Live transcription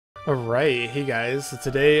Alright, hey guys, so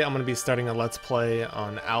today I'm going to be starting a Let's Play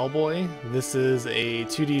on Owlboy. This is a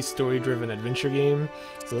 2D story-driven adventure game,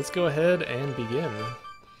 so let's go ahead and begin.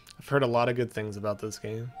 I've heard a lot of good things about this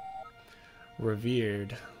game.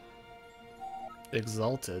 Revered.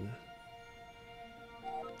 Exalted.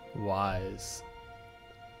 Wise.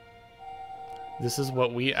 This is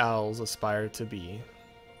what we owls aspire to be.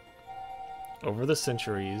 Over the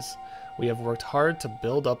centuries, we have worked hard to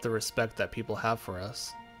build up the respect that people have for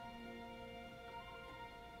us.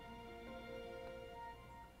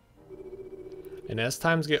 And as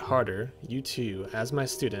times get harder, you too, as my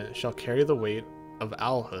student, shall carry the weight of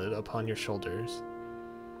owlhood upon your shoulders.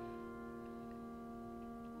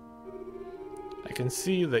 I can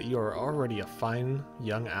see that you are already a fine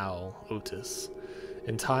young owl, Otis.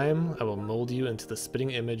 In time, I will mold you into the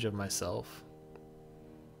spitting image of myself.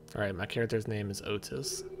 Alright, my character's name is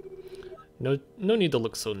Otis. No need to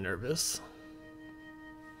look so nervous.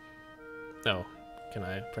 Oh, can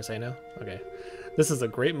I press A now? Okay. This is a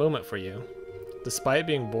great moment for you. Despite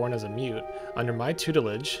being born as a mute, under my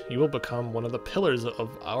tutelage, you will become one of the pillars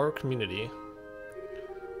of our community.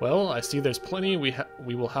 Well, I see there's plenty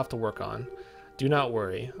we will have to work on. Do not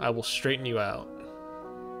worry, I will straighten you out.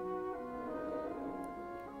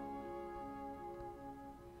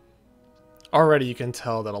 Already you can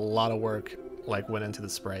tell that a lot of work went into the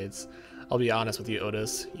sprites. I'll be honest with you,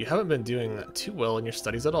 Otis, you haven't been doing too well in your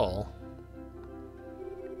studies at all.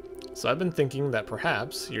 So I've been thinking that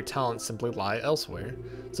perhaps your talents simply lie elsewhere.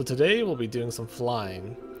 So today we'll be doing some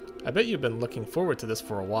flying. I bet you've been looking forward to this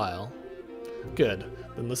for a while. Good,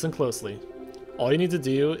 then listen closely. All you need to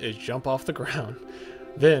do is jump off the ground.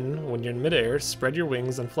 Then, when you're in midair, spread your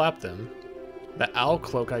wings and flap them. The owl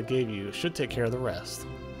cloak I gave you should take care of the rest.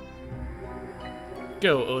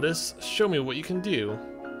 Go, Otis, show me what you can do.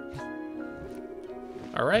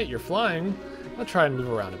 Alright, you're flying. I'll try and move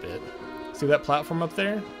around a bit. See that platform up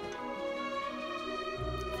there?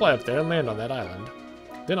 Fly up there and land on that island.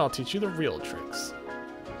 Then I'll teach you the real tricks.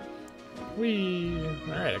 Whee!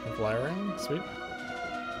 Alright, I can fly around. Sweet.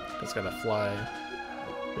 Just gotta fly.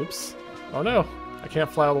 Oops. Oh no! I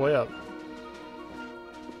can't fly all the way up.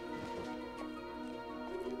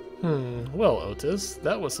 Well, Otis,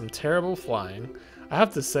 that was some terrible flying. I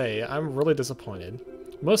have to say, I'm really disappointed.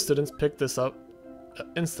 Most students pick this up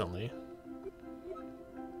instantly.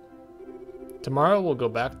 Tomorrow we'll go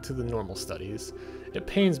back to the normal studies. It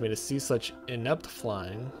pains me to see such inept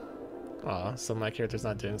flying. Aw, so my character's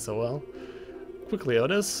not doing so well. Quickly,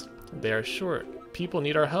 Otis. They are short. People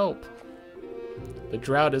need our help. The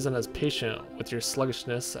drought isn't as patient with your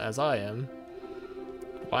sluggishness as I am.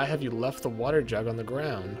 Why have you left the water jug on the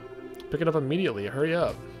ground? Pick it up immediately. Hurry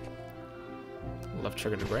up. Left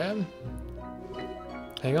trigger to grab.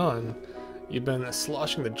 Hang on. You've been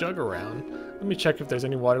sloshing the jug around. Let me check if there's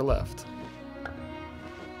any water left.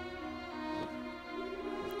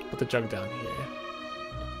 Put the jug down here.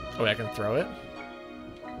 Oh, wait, I can throw it?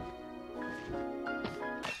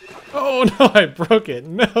 Oh no, I broke it.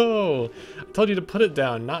 No! I told you to put it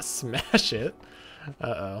down, not smash it.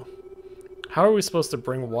 Uh-oh. How are we supposed to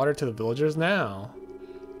bring water to the villagers now?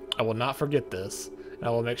 I will not forget this, and I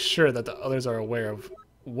will make sure that the others are aware of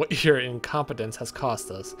what your incompetence has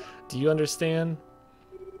cost us. Do you understand?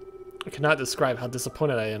 I cannot describe how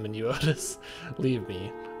disappointed I am in you, Otis. Leave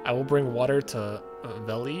me. I will bring water to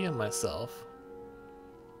Veli and myself.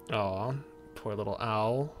 Aw, poor little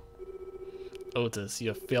owl. Otis, you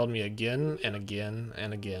have failed me again and again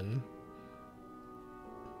and again.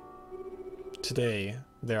 Today,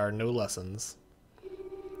 there are no lessons.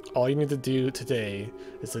 All you need to do today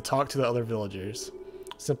is to talk to the other villagers.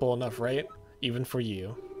 Simple enough, right? Even for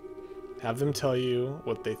you. Have them tell you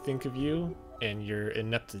what they think of you and your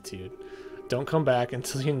ineptitude. Don't come back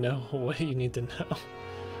until you know what you need to know.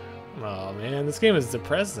 Oh man, this game is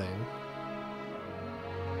depressing.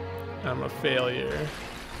 I'm a failure.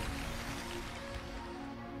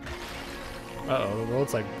 Uh-oh, the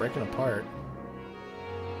world's like breaking apart.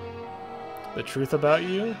 The truth about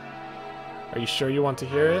you? Are you sure you want to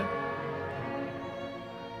hear it?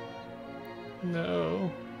 No.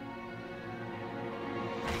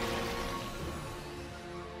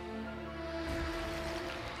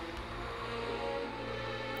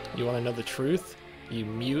 You want to know the truth? You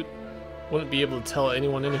mute? Wouldn't be able to tell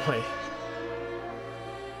anyone anyway.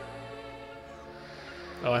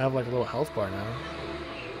 Oh, I have like a little health bar now.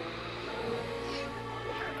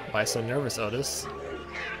 Why so nervous, Otis?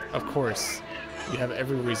 Of course, you have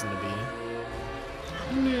every reason to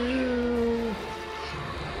be. No.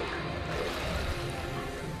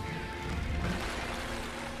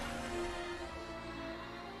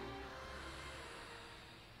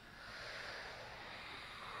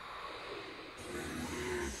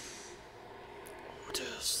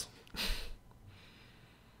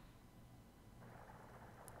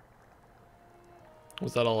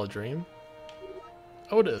 Was that all a dream?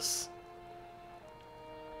 Otis!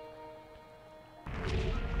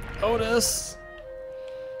 Otis!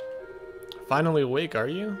 Finally awake, are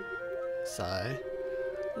you? Sigh.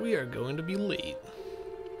 We are going to be late.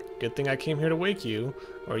 Good thing I came here to wake you,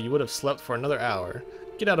 or you would have slept for another hour.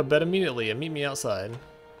 Get out of bed immediately and meet me outside.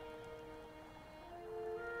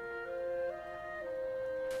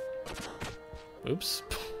 Oops.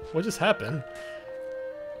 What just happened?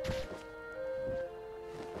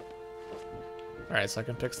 Alright, so I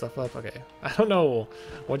can pick stuff up? Okay. I don't know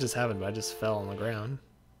what just happened, but I just fell on the ground.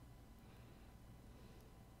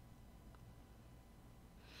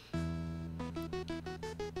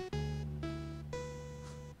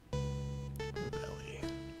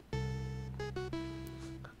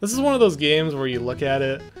 This is one of those games where you look at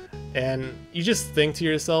it and you just think to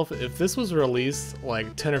yourself, if this was released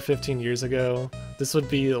like 10 or 15 years ago, this would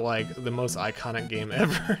be like the most iconic game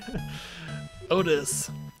ever. Otis,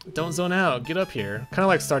 don't zone out, get up here. Kind of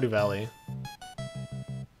like Stardew Valley.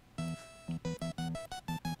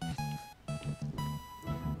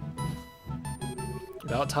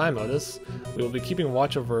 About time, Otis. We will be keeping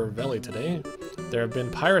watch over Valley today. There have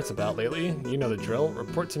been pirates about lately. You know the drill.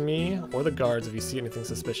 Report to me or the guards if you see anything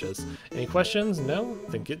suspicious. Any questions? No?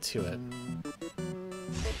 Then get to it.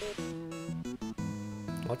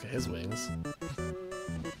 Look at his wings.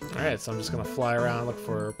 Alright, so I'm just gonna fly around and look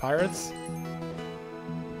for pirates.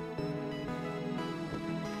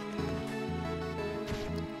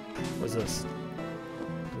 What's this?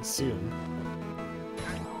 Consume.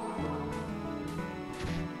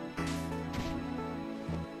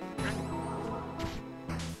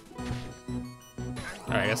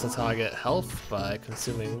 Alright, I guess that's how I get health, by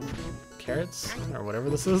consuming carrots, or whatever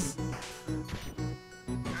this is.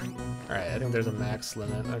 Alright, I think there's a max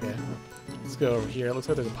limit. Okay, let's go over here. It looks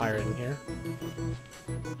like there's a pirate in here.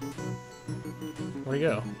 Where'd he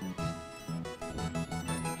go?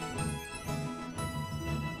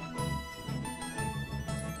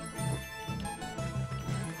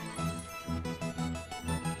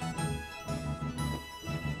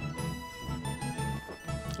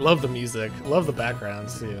 Love the music. Love the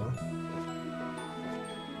backgrounds too.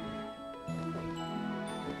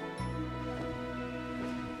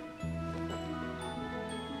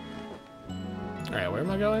 Alright, where am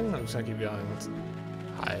I going? I'm just gonna keep going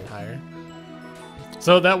high and higher.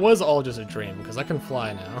 So that was all just a dream, because I can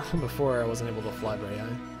fly now. Before I wasn't able to fly very high.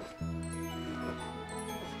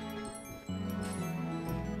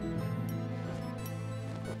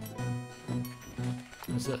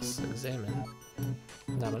 What's this? Examine.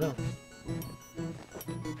 I don't know.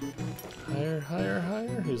 Higher, higher,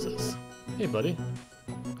 higher. Who's this? Hey, buddy.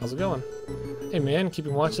 How's it going? Hey, man,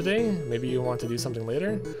 keeping watch today? Maybe you want to do something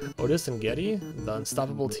later? Otis and Getty, the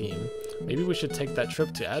unstoppable team. Maybe we should take that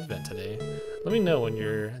trip to Advent today. Let me know when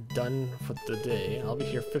you're done for the day. I'll be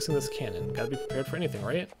here fixing this cannon. Gotta be prepared for anything,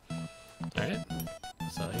 right? Alright.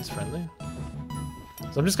 So he's friendly.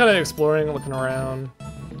 So I'm just kind of exploring, looking around.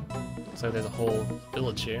 Looks like there's a whole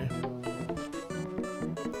village here.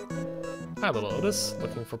 Hi, little Otis.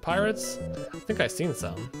 Looking for pirates? I think I've seen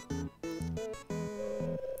some.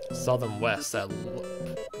 Saw them west at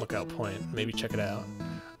Lookout Point. Maybe check it out.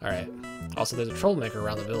 Alright. Also, there's a troublemaker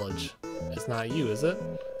around the village. It's not you, is it?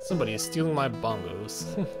 Somebody is stealing my bongos.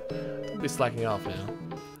 Don't be slacking off now.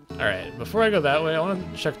 Alright, before I go that way, I want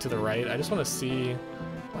to check to the right. I just want to see,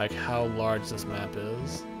 like, how large this map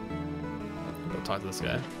is. Go talk to this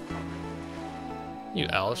guy. You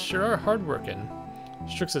owls sure are hardworking.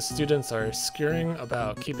 Strix's students are scurrying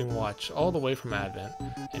about keeping watch all the way from Advent,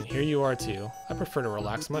 and here you are too. I prefer to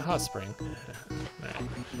relax in my hot spring.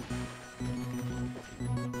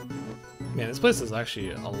 Man, this place is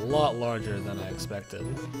actually a lot larger than I expected.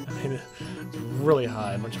 I mean, it's really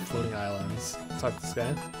high, a bunch of floating islands. Let's talk to this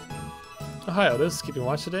guy. Oh, hi Otis, keeping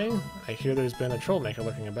watch today? I hear there's been a troublemaker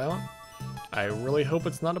lurking about. I really hope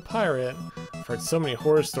it's not a pirate. I've heard so many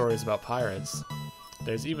horror stories about pirates.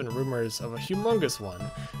 There's even rumors of a humongous one.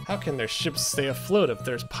 How can their ships stay afloat if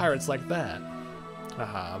there's pirates like that?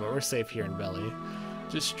 Haha, but we're safe here in Belly.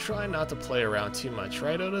 Just try not to play around too much,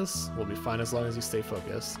 right Otis? We'll be fine as long as you stay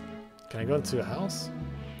focused. Can I go into a house?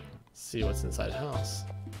 See what's inside a house.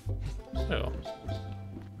 Oh.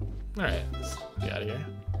 Alright, let's get out of here.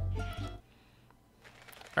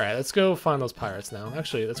 Alright, let's go find those pirates now.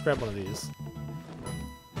 Actually, let's grab one of these.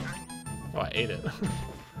 Oh, I ate it.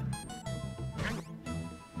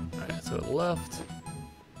 To the left.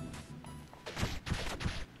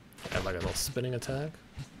 I have like a little spinning attack.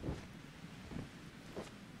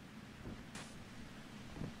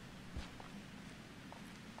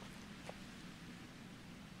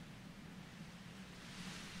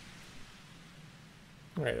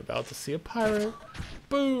 Alright, about to see a pirate.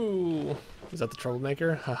 Boo! Is that the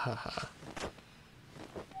troublemaker? Ha ha ha.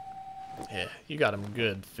 Yeah, you got him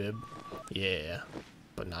good, Fib. Yeah.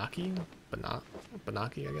 Banaki?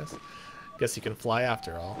 Banaki, I guess. Guess you can fly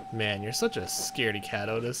after all. Man, you're such a scaredy cat,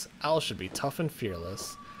 Otis. Owls should be tough and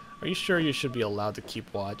fearless. Are you sure you should be allowed to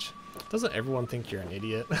keep watch? Doesn't everyone think you're an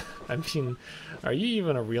idiot? I mean, are you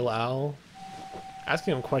even a real owl?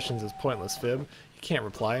 Asking him questions is pointless, Fib. You can't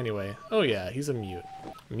reply anyway. Oh yeah, he's a mute.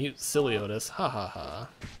 Mute silly Otis. Ha ha ha.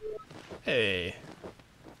 Hey.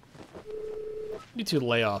 You two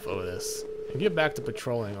lay off, Otis. And get back to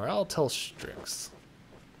patrolling, or I'll tell Strix.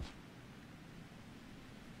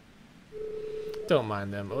 Don't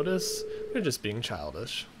mind them, Otis. They're just being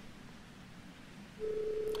childish.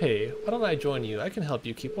 Hey, why don't I join you? I can help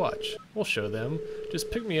you keep watch. We'll show them.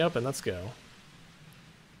 Just pick me up and let's go.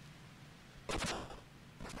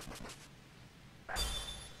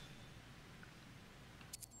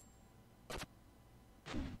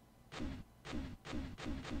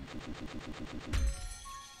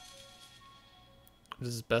 This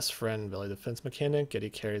is his best friend, Billy, defense mechanic. Yet he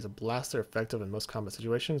carries a blaster, effective in most combat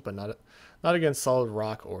situations, but not against solid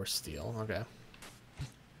rock or steel. Okay.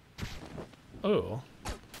 Oh.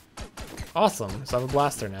 Awesome. So I have a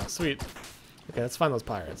blaster now. Sweet. Okay, let's find those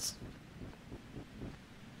pirates.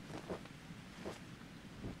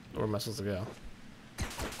 Where am I supposed to go?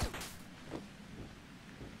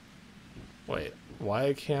 Wait,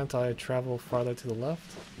 why can't I travel farther to the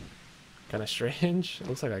left? Kinda strange. It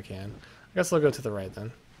looks like I can. I guess I'll go to the right then.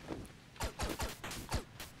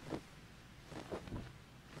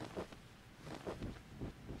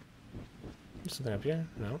 There's something up here?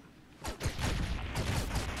 No.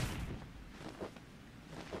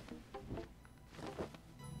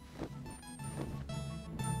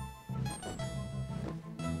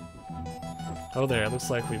 Oh there, it looks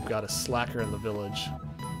like we've got a slacker in the village.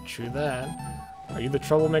 True that. Are you the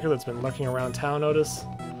troublemaker that's been lurking around town, Otis?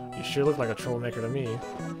 You sure look like a troublemaker to me.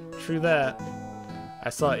 True that. I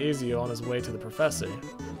saw Azio on his way to the professor.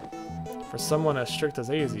 For someone as strict as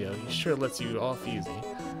Azio, he sure lets you off easy.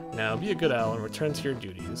 Now be a good owl and return to your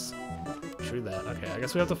duties. True that. Okay, I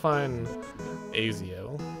guess we have to find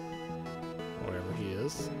Azio. Wherever he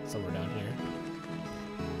is. Somewhere down here.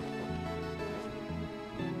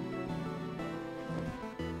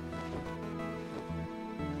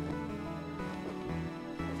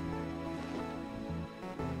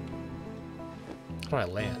 How do I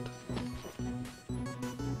land?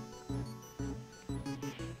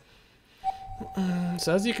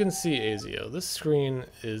 So as you can see, Azio, this screen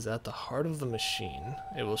is at the heart of the machine.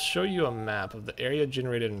 It will show you a map of the area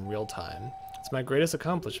generated in real time. It's my greatest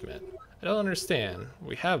accomplishment. I don't understand.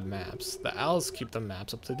 We have maps. The owls keep the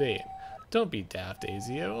maps up to date. Don't be daft,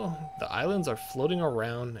 Azio. The islands are floating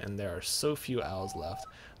around and there are so few owls left.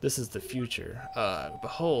 This is the future.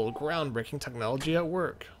 Behold, groundbreaking technology at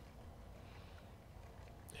work.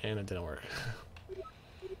 And it didn't work.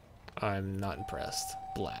 I'm not impressed.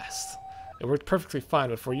 Blast. It worked perfectly fine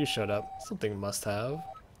before you showed up. Something must have.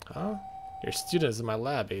 Huh? Your student is in my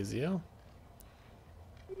lab, Azio.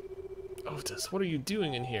 Otis, what are you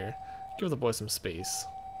doing in here? Give the boy some space.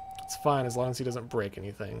 It's fine as long as he doesn't break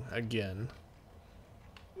anything. Again.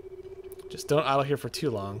 Just don't idle here for too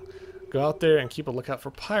long. Go out there and keep a lookout for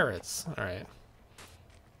pirates. Alright.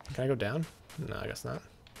 Can I go down? No, I guess not.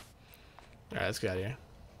 Alright, let's get out of here.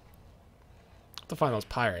 To find those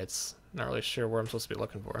pirates. Not really sure where I'm supposed to be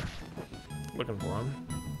looking for. Looking for them.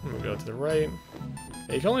 I'm gonna go to the right.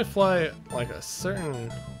 Yeah, you can only fly like a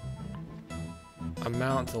certain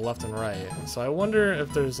amount to the left and right. So I wonder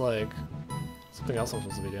if there's like something else I'm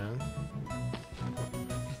supposed to be doing.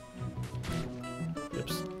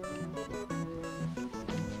 Oops.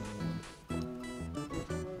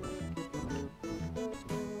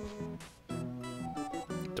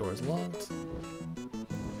 Door's locked.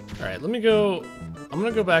 Alright, let me go. I'm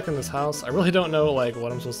gonna go back in this house. I really don't know like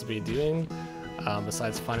what I'm supposed to be doing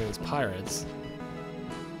besides finding these pirates.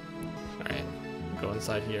 Alright, go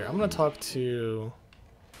inside here. I'm gonna talk to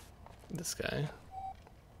this guy.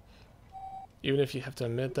 Even if you have to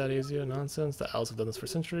admit that Azio nonsense, the owls have done this for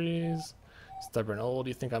centuries. Stubborn old,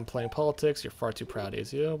 you think I'm playing politics? You're far too proud,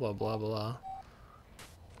 Azio. Blah blah blah.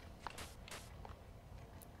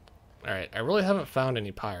 Alright, I really haven't found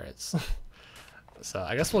any pirates. So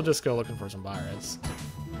I guess we'll just go looking for some pirates.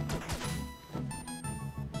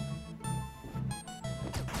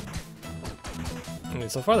 I mean,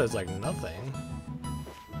 so far there's like nothing.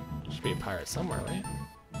 There should be a pirate somewhere, right?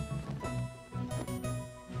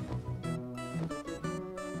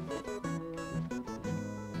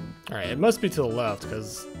 Alright, it must be to the left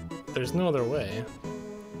because there's no other way.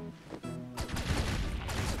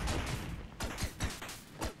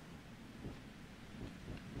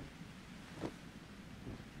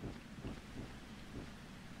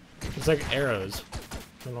 It's like arrows.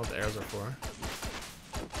 I don't know what the arrows are for.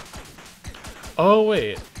 Oh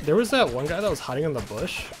wait, there was that one guy that was hiding in the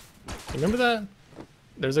bush. You remember that?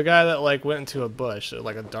 There's a guy that like went into a bush,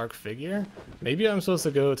 like a dark figure. Maybe I'm supposed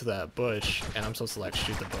to go to that bush and I'm supposed to like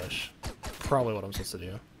shoot the bush. Probably what I'm supposed to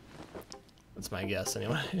do. That's my guess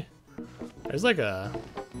anyway. There's like a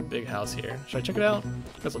big house here. Should I check it out?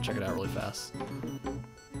 I guess I'll check it out really fast.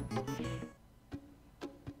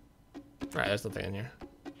 Alright, there's nothing in here.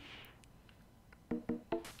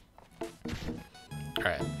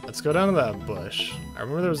 Alright, let's go down to that bush. I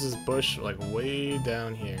remember there was this bush like way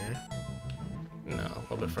down here. No, a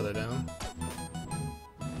little bit further down.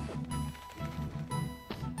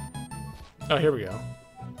 Oh, here we go.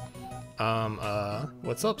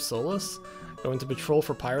 What's up, Solus? Going to patrol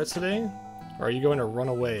for pirates today? Or are you going to run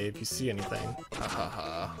away if you see anything? Ha ha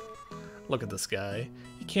ha. Look at this guy.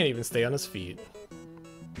 He can't even stay on his feet.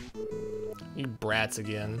 You brats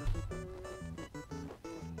again.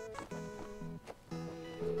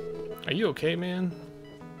 Are you okay, man?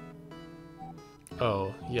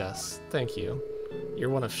 Oh, yes. Thank you. You're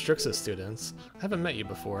one of Strix's students. I haven't met you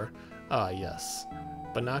before. Ah, yes.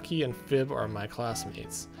 Banaki and Fib are my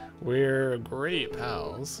classmates. We're great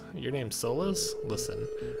pals. Your name's Solus? Listen,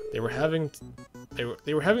 they were having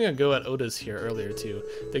a go at Otis here earlier too.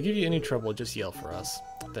 If they give you any trouble, just yell for us.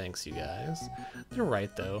 Thanks, you guys. You're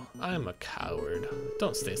right though. I'm a coward.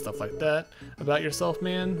 Don't say stuff like that about yourself,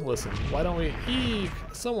 man. Listen, why don't we? Eek!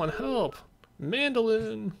 Someone help!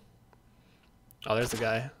 Mandolin! Oh, there's the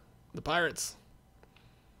guy. The pirates.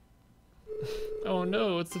 Oh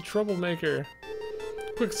no, it's the troublemaker.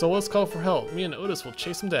 Quick, Solus, call for help. Me and Otis will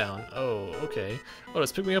chase him down. Oh, okay.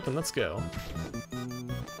 Otis, pick me up and let's go.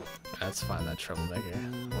 Let's find that troublemaker.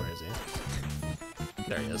 Where is he?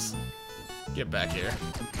 There he is. Get back here.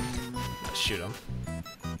 Let's shoot him.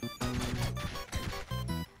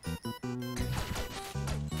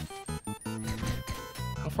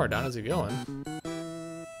 How far down is he going?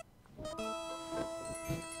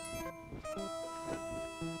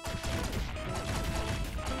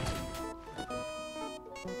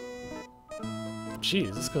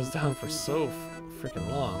 Jeez, this goes down for so freaking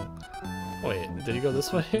long. Wait, did he go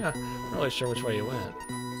this way? I'm not really sure which way he went.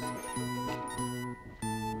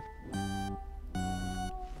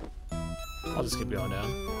 I'll just keep going down.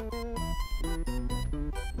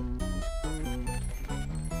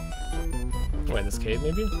 Wait, this cave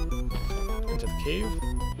maybe? Into the cave?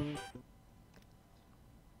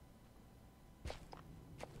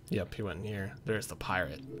 Yep, he went in here. There's the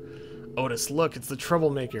pirate. Otis, look, it's the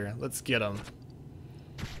troublemaker. Let's get him.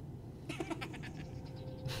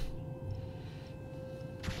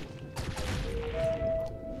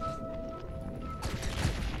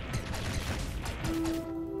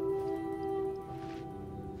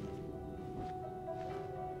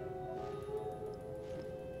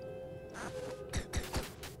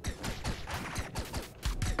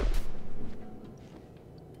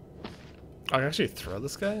 I can actually throw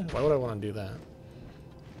this guy? Why would I want to do that?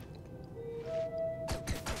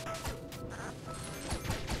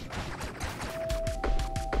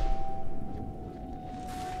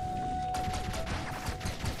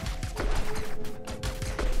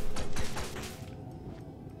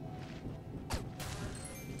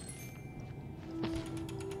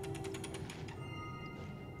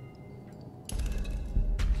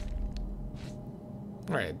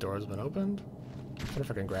 Alright, door's been opened. I wonder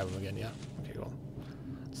if I can grab him again, yeah. Okay, cool.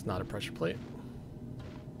 It's not a pressure plate.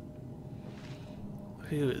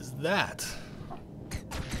 Who is that?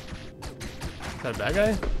 Is that a bad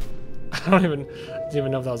guy? I didn't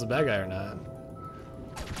even know if that was a bad guy or not.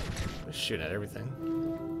 I'm shooting at everything.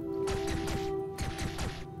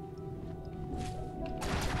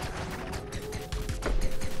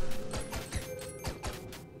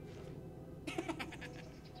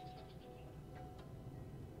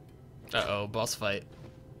 Uh-oh, boss fight.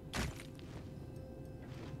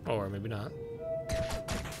 Or maybe not.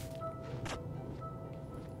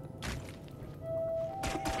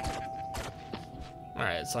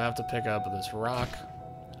 Alright, so I have to pick up this rock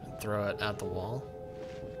and throw it at the wall.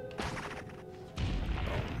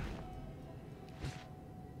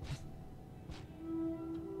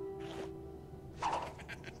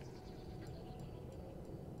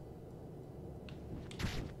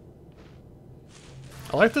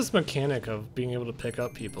 I like this mechanic of being able to pick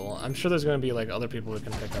up people. I'm sure there's going to be like other people who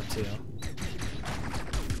can pick up too.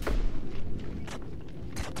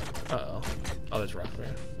 Uh-oh. Oh, there's rock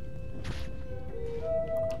there.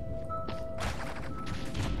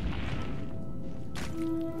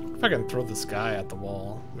 If I can throw this guy at the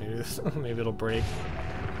wall, maybe maybe it'll break.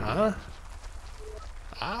 Huh?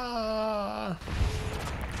 Ah!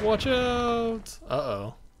 Watch out!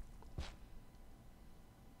 Uh-oh.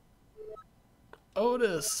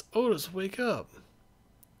 Otis! Otis, wake up!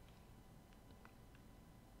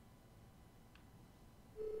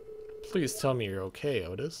 Please tell me you're okay,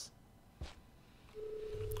 Otis.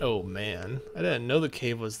 Oh man, I didn't know the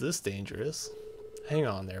cave was this dangerous. Hang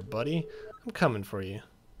on there, buddy. I'm coming for you.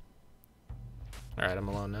 Alright, I'm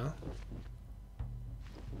alone now.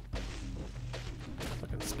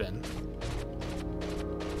 Fucking spin.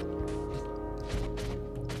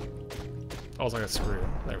 Oh, it's like a screw.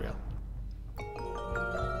 There we go.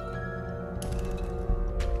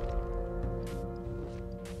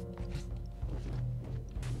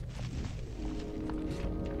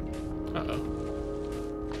 Uh-oh.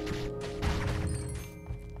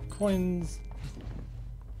 Coins.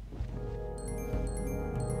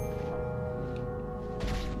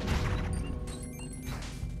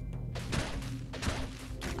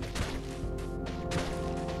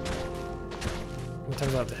 How many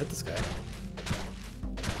times do I have to hit this guy?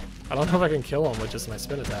 I don't know if I can kill him with just my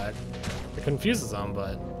spin attack. It confuses him,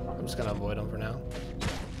 but I'm just gonna avoid him for now.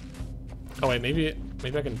 Oh wait, maybe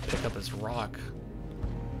I can pick up his rock.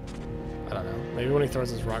 I don't know. Maybe when he throws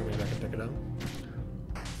his rock, maybe I can pick it up.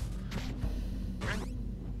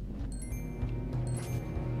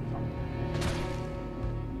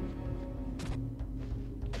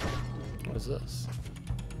 What is this?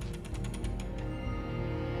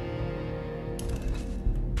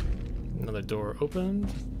 Another door opened.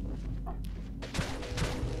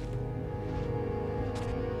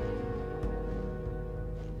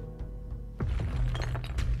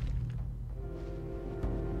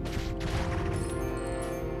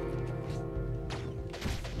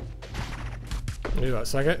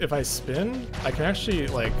 So if I spin, I can actually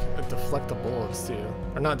like deflect the bullets too.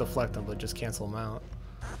 Or not deflect them, but just cancel them out.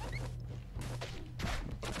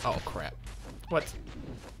 Oh crap. What?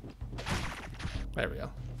 There we go.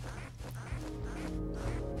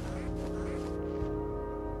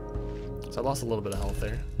 So I lost a little bit of health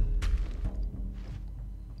there.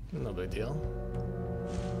 No big deal.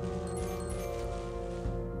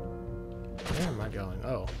 Where am I going?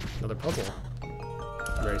 Oh, another puzzle.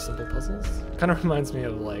 Very simple puzzles. Kind of reminds me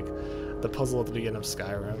of like the puzzle at the beginning of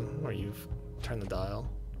Skyrim where you've turned the dial.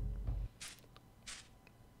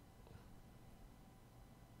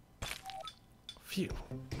 Phew.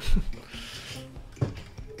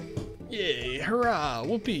 Yay, hurrah,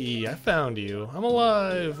 whoopee, I found you. I'm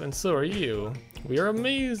alive, and so are you. We are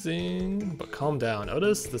amazing. But calm down,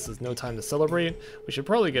 Otis. This is no time to celebrate. We should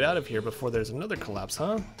probably get out of here before there's another collapse,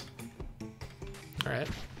 huh? Alright.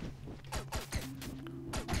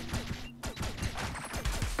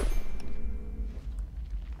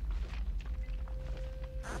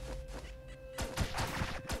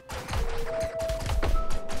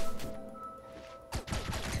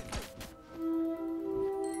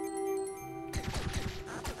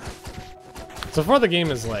 So far the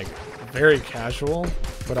game is like very casual,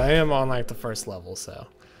 but I am on like the first level, so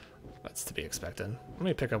that's to be expected. Let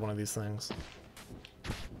me pick up one of these things.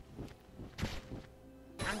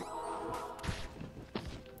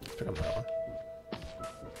 Pick up that one.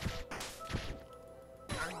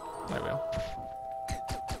 There we go.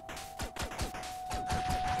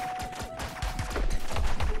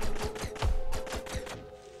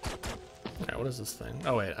 Alright, what is this thing?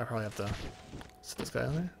 Oh wait, I probably have to set this guy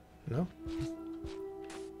on there? No?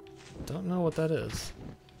 Don't know what that is.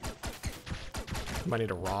 Might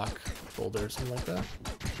need a rock, boulder, or something like that.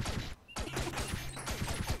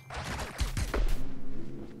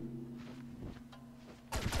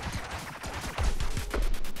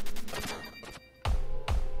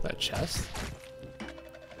 That chest?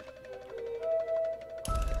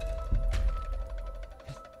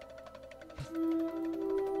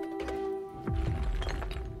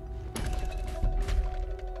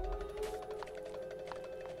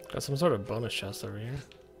 Got some sort of bonus chest over here.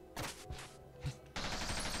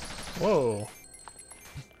 Whoa.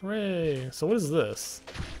 Hooray. So what is this?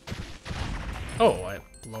 Oh, I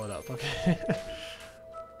blow it up. Okay.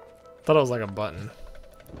 Thought it was like a button.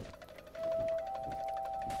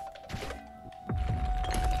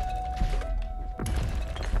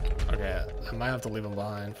 Okay, I might have to leave him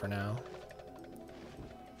behind for now.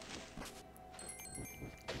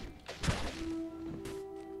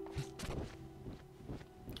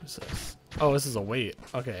 This? Oh, this is a weight.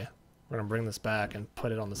 Okay, we're gonna bring this back and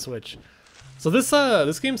put it on the Switch. So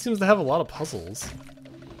this game seems to have a lot of puzzles.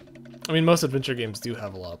 I mean, most adventure games do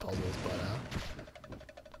have a lot of puzzles, but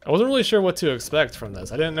I wasn't really sure what to expect from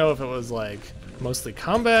this. I didn't know if it was like mostly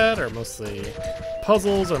combat or mostly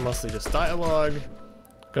puzzles or mostly just dialogue.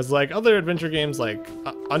 Because like other adventure games like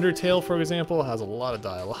Undertale, for example, has a lot of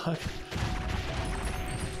dialogue.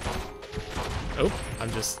 Oh,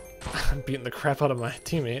 I'm beating the crap out of my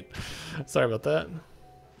teammate. Sorry about that.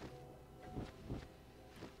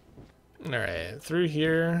 Alright, through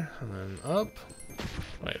here, and then up.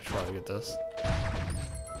 Wait, I should probably get this.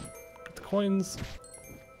 Get the coins.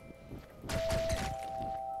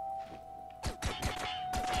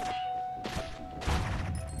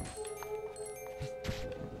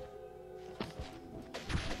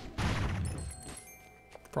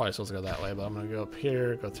 Probably supposed to go that way, but I'm gonna go up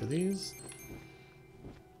here, go through these.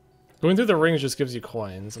 Going through the rings just gives you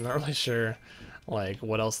coins. I'm not really sure, like,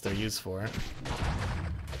 what else they're used for.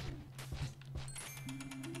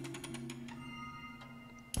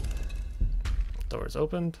 Doors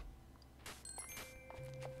opened.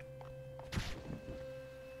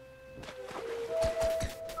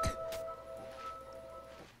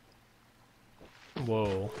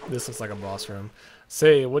 Whoa, this looks like a boss room.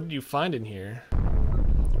 Say, what did you find in here?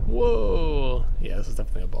 Whoa! Yeah, this is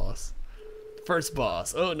definitely a boss. First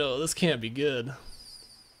boss. Oh no, this can't be good.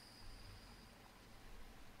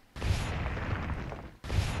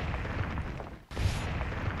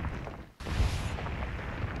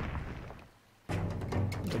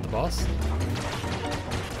 Is that the boss?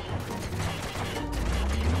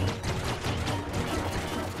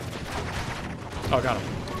 Oh, got him.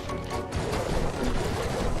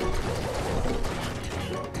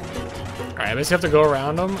 Alright, I basically have to go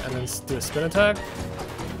around him and then do a spin attack.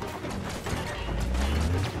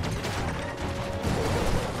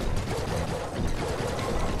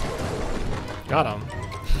 Got him.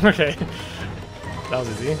 Okay. That was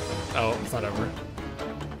easy. Oh, it's not over.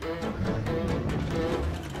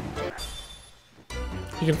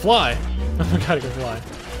 You can fly! Oh my god, you can fly.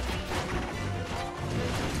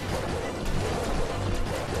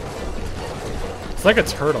 It's like a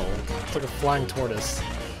turtle. It's like a flying tortoise.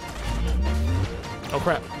 Oh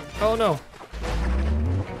crap. Oh no.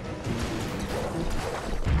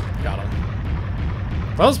 Got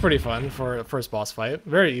him. That was pretty fun for a first boss fight.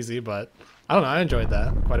 Very easy, but I don't know, I enjoyed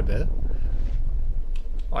that quite a bit.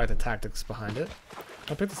 I like the tactics behind it.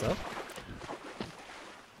 I'll pick this up.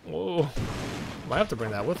 Whoa. Might have to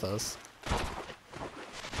bring that with us.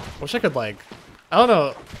 Wish I could like, I don't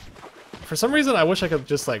know. For some reason I wish I could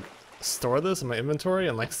just like store this in my inventory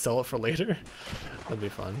and like sell it for later. That'd be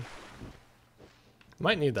fun.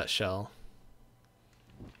 Might need that shell.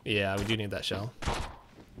 Yeah, we do need that shell.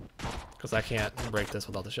 Because I can't break this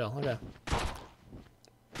without the shell. Okay.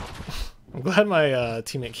 I'm glad my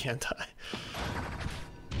teammate can't die.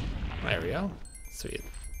 There we go. Sweet.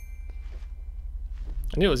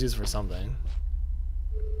 I knew it was used for something.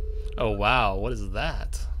 Oh wow, what is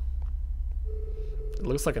that? It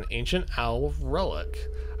looks like an ancient owl relic.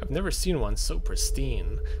 I've never seen one so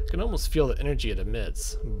pristine. I can almost feel the energy it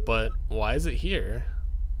emits. But why is it here?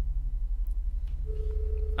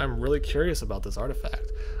 I'm really curious about this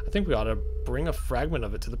artifact. I think we ought to bring a fragment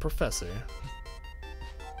of it to the professor.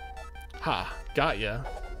 Ha, got ya.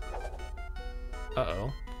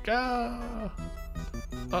 Uh-oh.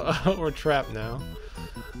 Uh-oh, we're trapped now.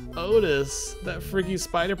 Otis, that freaky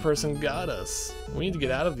spider person got us. We need to get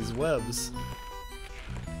out of these webs.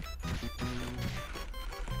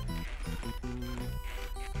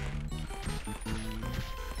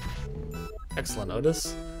 Excellent,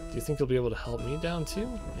 Otis. Do you think you'll be able to help me down too?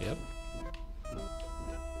 Yep.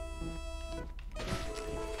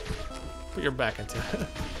 Put your back into it.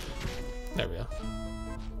 There we go.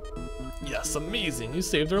 Yes, amazing! You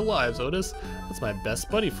saved our lives, Otis. That's my best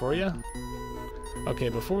buddy for you. Okay,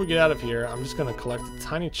 before we get out of here, I'm just gonna collect a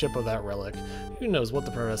tiny chip of that relic. Who knows what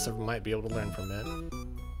the professor might be able to learn from it.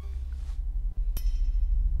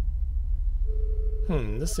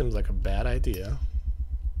 This seems like a bad idea.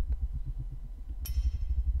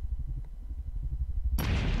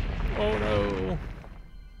 Oh no!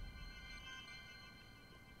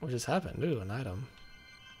 What just happened? Ooh, an item.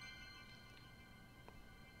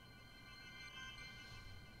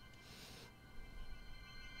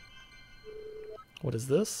 What is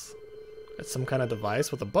this? It's some kind of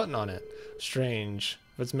device with a button on it. Strange.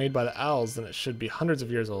 If it's made by the owls, then it should be hundreds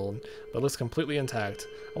of years old, but it looks completely intact.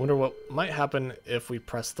 I wonder what might happen if we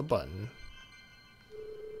press the button.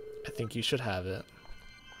 I think you should have it.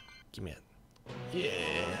 Give me it.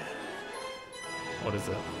 Yeah. What is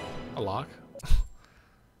it? A lock?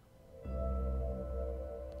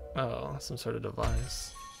 Oh, some sort of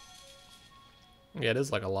device. Yeah, it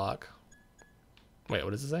is like a lock. Wait,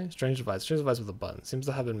 what does it say? Strange device. Strange device with a button. Seems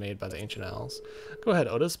to have been made by the ancient owls. Go ahead,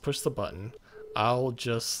 Otis. Push the button. I'll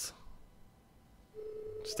just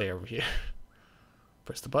stay over here.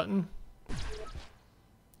 Press the button.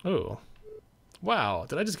 Oh. Wow,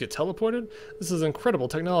 did I just get teleported? This is incredible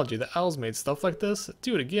technology. The owls made stuff like this.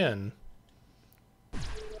 Do it again.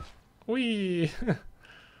 Whee!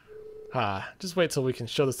 Just wait till we can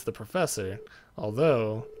show this to the professor.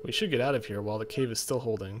 Although, we should get out of here while the cave is still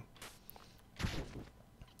holding.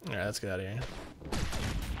 Alright, let's get out of here.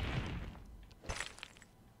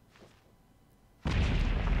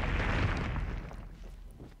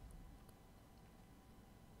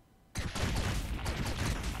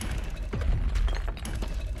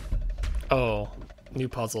 Oh, new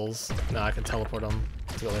puzzles. Now I can teleport them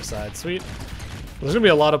to the other side. Sweet. There's gonna be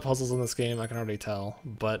a lot of puzzles in this game, I can already tell.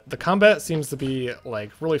 But the combat seems to be,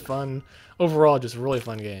 like, really fun. Overall, just a really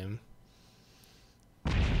fun game.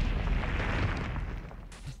 I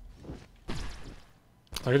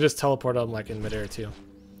could just teleport them, like, in midair, too.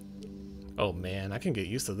 Oh man, I can get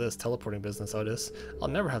used to this teleporting business, Otis. I'll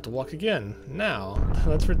never have to walk again. Now,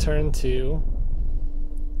 let's return to...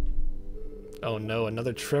 Oh no,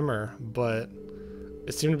 another trimmer, but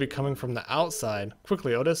it seemed to be coming from the outside.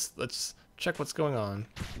 Quickly, Otis, let's check what's going on.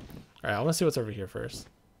 Alright, I want to see what's over here first.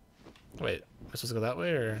 Wait, am I supposed to go that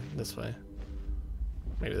way or this way?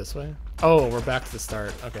 Maybe this way? Oh, we're back to the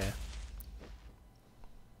start. Okay.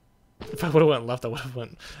 If I would have went left, I would have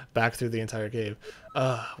went back through the entire cave.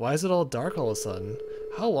 Why is it all dark all of a sudden?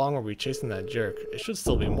 How long were we chasing that jerk? It should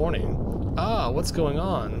still be morning. What's going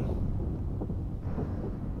on?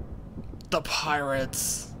 The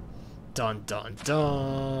pirates! Dun dun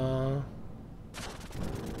dun!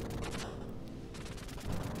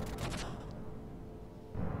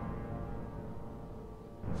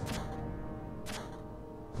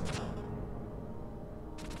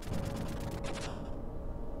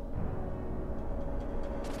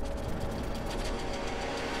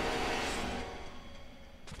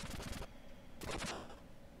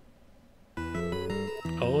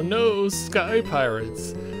 Oh no, sky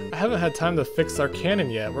pirates! I haven't had time to fix our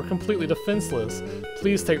cannon yet. We're completely defenseless.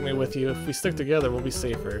 Please take me with you. If we stick together, we'll be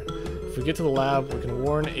safer. If we get to the lab, we can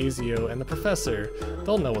warn Azio and the professor.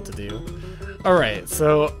 They'll know what to do. Alright,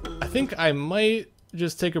 so I think I might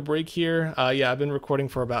just take a break here. Yeah, I've been recording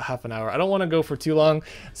for about half an hour. I don't want to go for too long.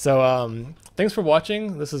 So thanks for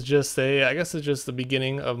watching. This is just I guess it's just the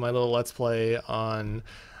beginning of my little Let's Play on...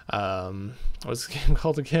 what's this game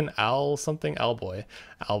called again? Owlboy.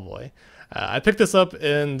 I picked this up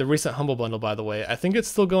in the recent Humble Bundle, by the way. I think it's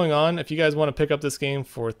still going on. If you guys want to pick up this game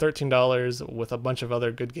for $13 with a bunch of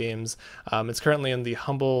other good games, it's currently in the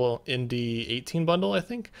Humble Indie 18 bundle, I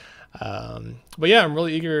think. But yeah, I'm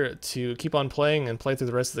really eager to keep on playing and play through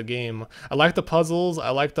the rest of the game. I like the puzzles.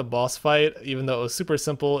 I like the boss fight, even though it was super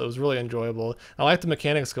simple. It was really enjoyable. I like the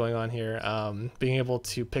mechanics going on here, being able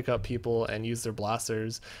to pick up people and use their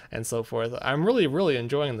blasters and so forth. I'm really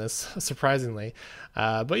enjoying this, surprisingly.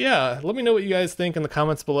 But yeah, let me know what you guys think in the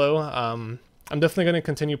comments below. I'm definitely going to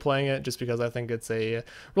continue playing it just because I think it's a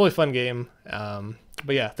really fun game.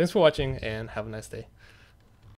 But yeah, thanks for watching and have a nice day.